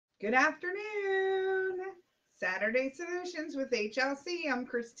Good afternoon. Saturday Solutions with HLC. I'm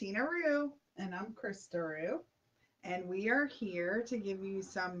Christina Rue, And I'm Krista Rue. and we are here to give you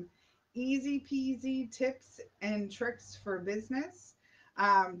some easy peasy tips and tricks for business.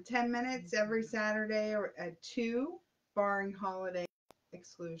 10 minutes every Saturday or at 2, barring holiday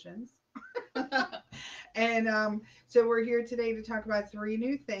exclusions. And so we're here today to talk about 3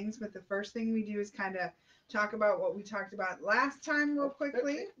 new things. But the first thing we do is kind of talk about what we talked about last time, real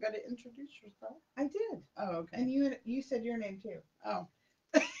quickly. Got to introduce yourself. I did. Oh, okay. And you said your name too. Oh.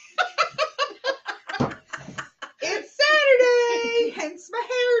 It's Saturday, hence my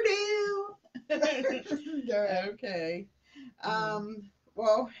hairdo. Okay.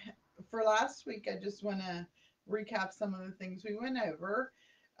 Well, for last week, I just want to recap some of the things we went over.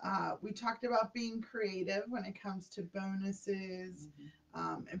 We talked about being creative when it comes to bonuses,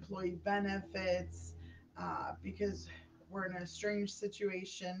 employee benefits, because we're in a strange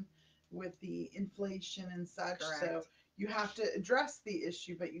situation with the inflation and such. Correct. So you have to address the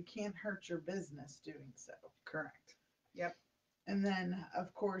issue, but you can't hurt your business doing so. Correct. Yep. And then,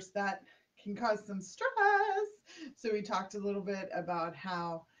 of course, that can cause some stress. So we talked a little bit about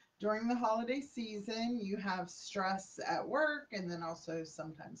how during the holiday season you have stress at work and then also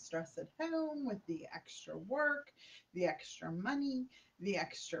sometimes stress at home with the extra work, the extra money, the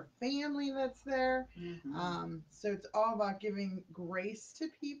extra family that's there. So it's all about giving grace to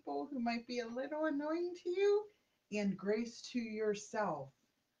people who might be a little annoying to you and grace to yourself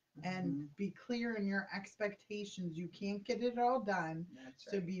and be clear in your expectations. You can't get it all done. That's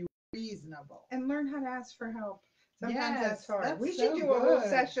So right. be reasonable. And learn how to ask for help. Sometimes Yes, that's hard. that's We should so do a whole good.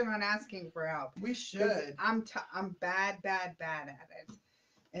 session on asking for help. We 'Cause should. I'm bad at it.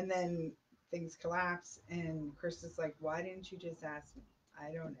 And then things collapse, and Chris is like, "Why didn't you just ask me?"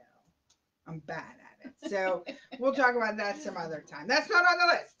 I don't know. I'm bad at it. So we'll talk about that some other time. That's not on the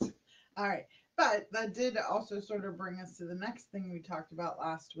list. All right. But that did also sort of bring us to the next thing we talked about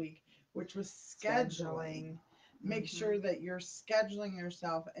last week, which was scheduling. Make sure that you're scheduling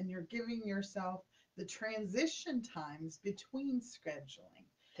yourself and you're giving yourself the transition times between scheduling.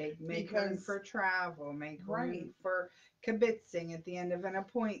 Make room for travel, make room for kibitzing at the end of an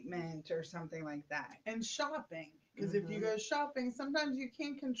appointment or something like that. And shopping. Because if you go shopping, sometimes you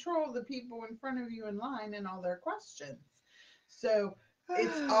can't control the people in front of you in line and all their questions. So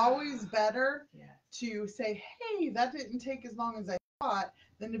it's always better to say, hey, that didn't take as long as I thought,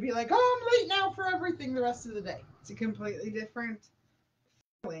 than to be like, oh, I'm late now for everything the rest of the day. It's a completely different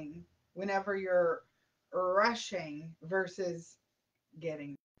feeling whenever you're rushing versus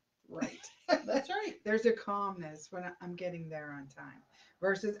getting right. That's right. There's a calmness when I'm getting there on time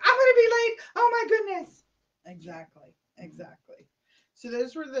versus I'm going to be late. Oh my goodness. Exactly. So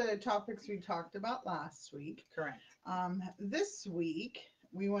those were the topics we talked about last week. Correct. This week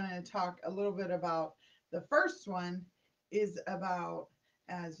we want to talk a little bit about the first one is about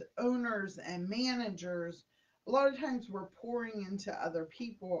as owners and managers, a lot of times we're pouring into other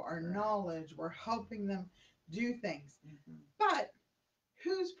people our knowledge, we're helping them do things. But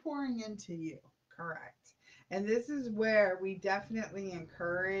who's pouring into you? Correct. And this is where we definitely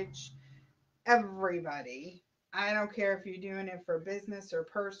encourage everybody. I don't care if you're doing it for business or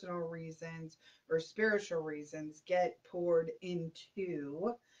personal reasons or spiritual reasons, get poured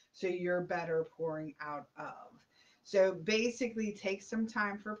into so you're better pouring out of. So basically, take some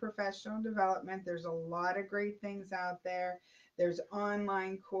time for professional development. There's a lot of great things out there. There's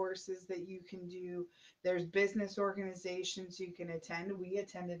online courses that you can do. There's business organizations you can attend. We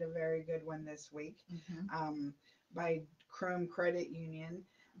attended a very good one this week by Chrome Credit Union,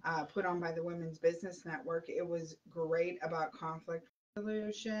 put on by the Women's Business Network. It was great about conflict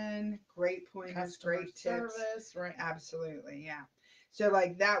resolution, great pointers, great tips. Service, right? Absolutely, yeah. So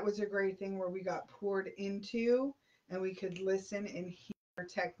like that was a great thing where we got poured into and we could listen and hear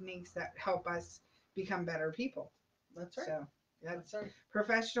techniques that help us become better people. That's right. So that's right.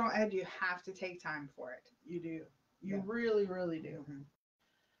 Professional ed, you have to take time for it. You do. You really, really do.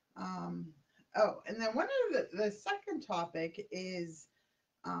 Mm-hmm. And then one of the second topic is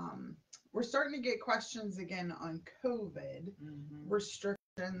we're starting to get questions again on COVID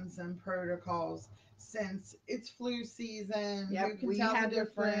restrictions and protocols since it's flu season. Yep, we had the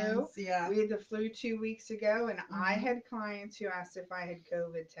flu. Yeah, we had the flu 2 weeks ago, and I had clients who asked if I had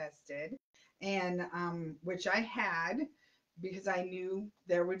COVID tested, and which I had because I knew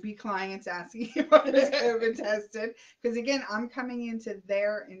there would be clients asking if I was COVID tested. Because again, I'm coming into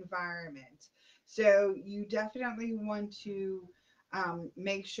their environment, so you definitely want to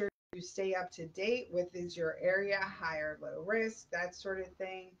make sure you stay up to date with is your area high or low risk, that sort of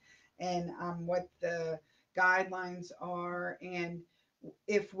thing, and what the guidelines are. And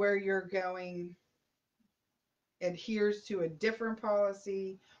if where you're going adheres to a different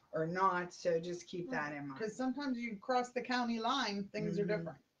policy or not. So just keep that Right. in Because mind. sometimes you cross the county line, things are Hmm.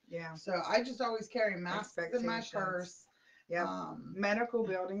 different. Yeah. So I just always carry masks in my Expectations. purse. Yep. Um, Medical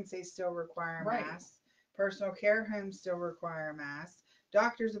buildings, they still require right, masks. Personal care homes still require masks.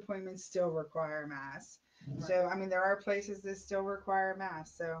 Doctor's appointments still require masks. right. So, I mean, there are places that still require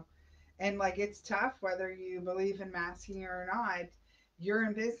masks. So, and like it's tough whether you believe in masking or not, you're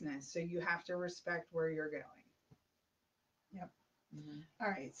in business. So you have to respect where you're going. Yep. Hmm. All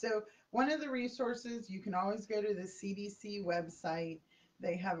right. So one of the resources, you can always go to the CDC website.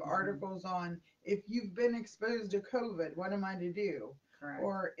 They have Hmm. articles on if you've been exposed to COVID, what am I to do? Correct.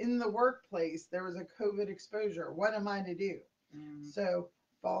 Or in the workplace, there was a COVID exposure, what am I to do? Hmm. So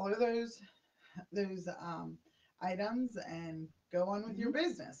follow those items and go on with your Hmm.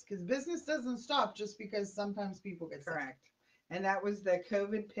 business because business doesn't stop just because sometimes people get sick. Correct. And that was the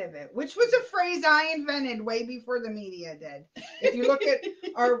COVID pivot, which was a phrase I invented way before the media did. If you look at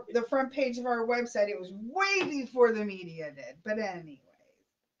our the front page of our website, it was way before the media did. But anyways,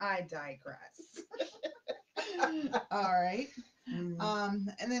 I digress. All right. Mm,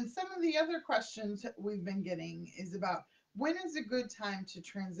 And then some of the other questions we've been getting is about when is a good time to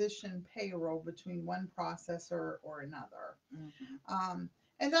transition payroll between one processor or another? mhm, Um,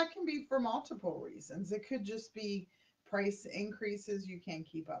 and that can be for multiple reasons. It could just be price increases you can't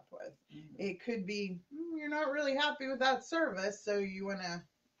keep up with. mhm, It could be you're not really happy with that service, so you want to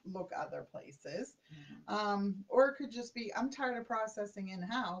look other places. mhm. Or it could just be I'm tired of processing in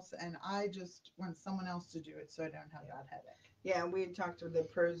house and I just want someone else to do it so I don't have Yeah. that headache. Yeah, we had talked about the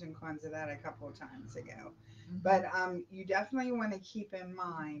pros and cons of that a couple of times ago. Hmm. But you definitely want to keep in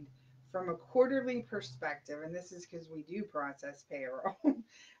mind from a quarterly perspective, and this is because we do process payroll.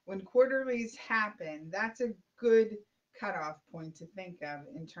 When quarterlies happen, that's a good cutoff point to think of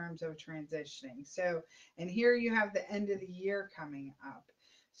in terms of transitioning. So, and here you have the end of the year coming up.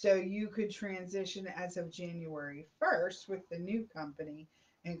 So you could transition as of January 1st with the new company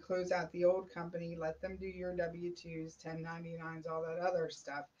and close out the old company, let them do your W 2s, 1099s, all that other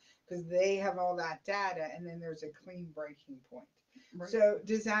stuff, because they have all that data, and then there's a clean breaking point. Right. So,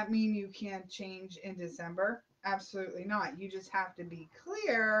 does that mean you can't change in December? Absolutely not. You just have to be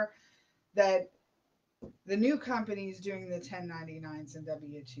clear that the new company is doing the 1099s and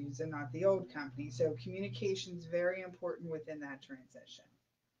W 2s and not the old company. So, communication is very important within that transition.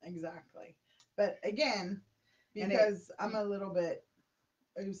 Exactly. But again, And it, because I'm a little bit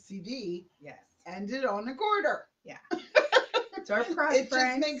OCD, yes, ended on a quarter. yeah, it's our It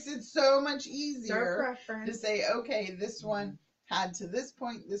just makes preference. it so much It's our easier to preference. say, okay, this Mm-hmm. one had to this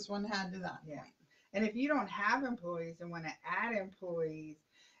point, this one had to that Yeah. point. And if you don't have employees and want to add employees,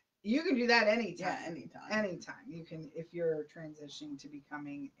 you can do that Yeah, anytime. anytime. Anytime. You can, if you're transitioning to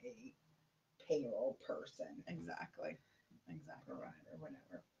becoming a payroll person, Exactly. Exactly. provider,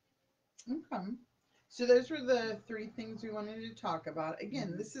 whatever. Okay. So those were the three things we wanted to talk about.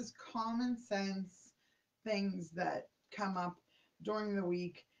 Again, Mm-hmm. this is common sense things that come up during the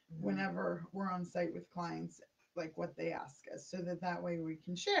week Mm-hmm. whenever we're on site with clients, like what they ask us, so that that way we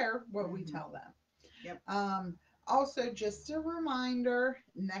can share what we Mm-hmm. tell them. Yep. Also, just a reminder,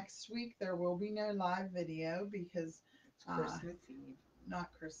 next week there will be no live video because It's uh, Christmas Eve.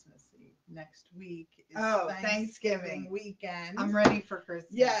 not Christmas Eve. Next week is Oh, Thanksgiving Thanksgiving. weekend. I'm ready for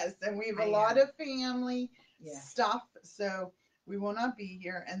Christmas. Yes, and we have a I lot am. of family Yeah. stuff, so we will not be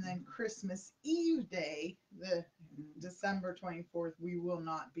here. And then Mm-hmm. Christmas Eve day, the Mm-hmm. December 24th, we will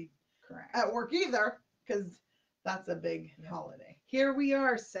not be Correct. at work either because that's a big Yep. holiday. Here we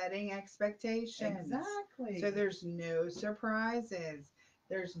are setting expectations. So Exactly. there's no surprises.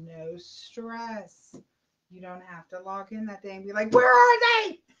 There's no stress. You don't have to log in that day and be like, where are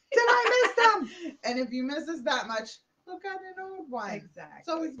they? Did I miss them? And if you miss us that much, look at an old one. It's Exactly.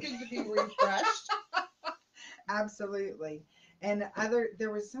 always good to be refreshed. Absolutely. And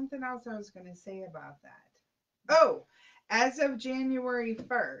there was something else I was going to say about that. Oh, as of January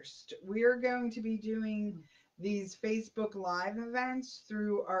 1st, we're going to be doing these Facebook Live events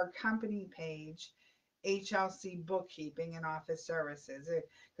through our company page, HLC Bookkeeping and Office Services,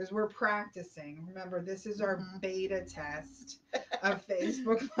 because we're practicing. Remember, this is our Hmm. beta test of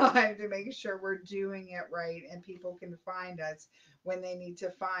Facebook Live to make sure we're doing it right and people can find us when they need to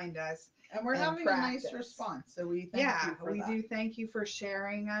find us And we're and having a nice practice. response, so we thank Yeah, you for we that. do thank you for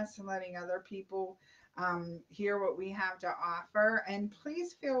sharing us and letting other people hear what we have to offer. And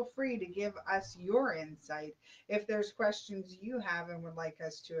please feel free to give us your insight if there's questions you have and would like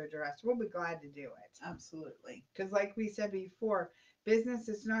us to address. We'll be glad to do it. Absolutely. Because, like we said before, business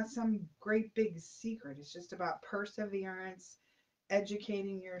is not some great big secret, it's just about perseverance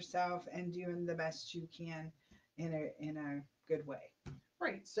educating yourself and doing the best you can in a good way.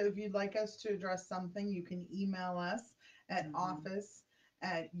 Right. So if you'd like us to address something, you can email us at Mm-hmm.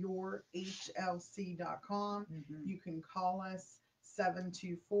 office@yourhlc.com. Mm-hmm. You can call us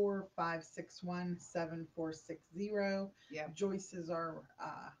 724-561-7460. Yep. Joyce is our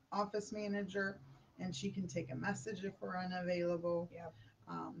office manager, and she can take a message if we're unavailable. Yep.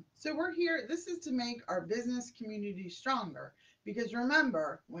 So we're here. This is to make our business community stronger. Because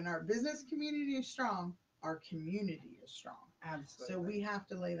remember, when our business community is strong, our community is strong. So we Absolutely. have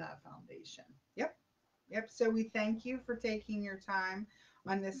to lay that foundation. Yep. Yep. So we thank you for taking your time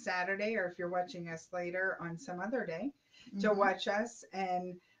on this Saturday, or if you're watching us later on some other day, to Hmm. watch us.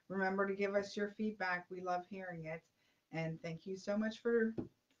 And remember to give us your feedback. We love hearing it. And thank you so much for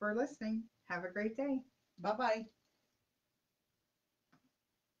listening. Have a great day. Bye bye.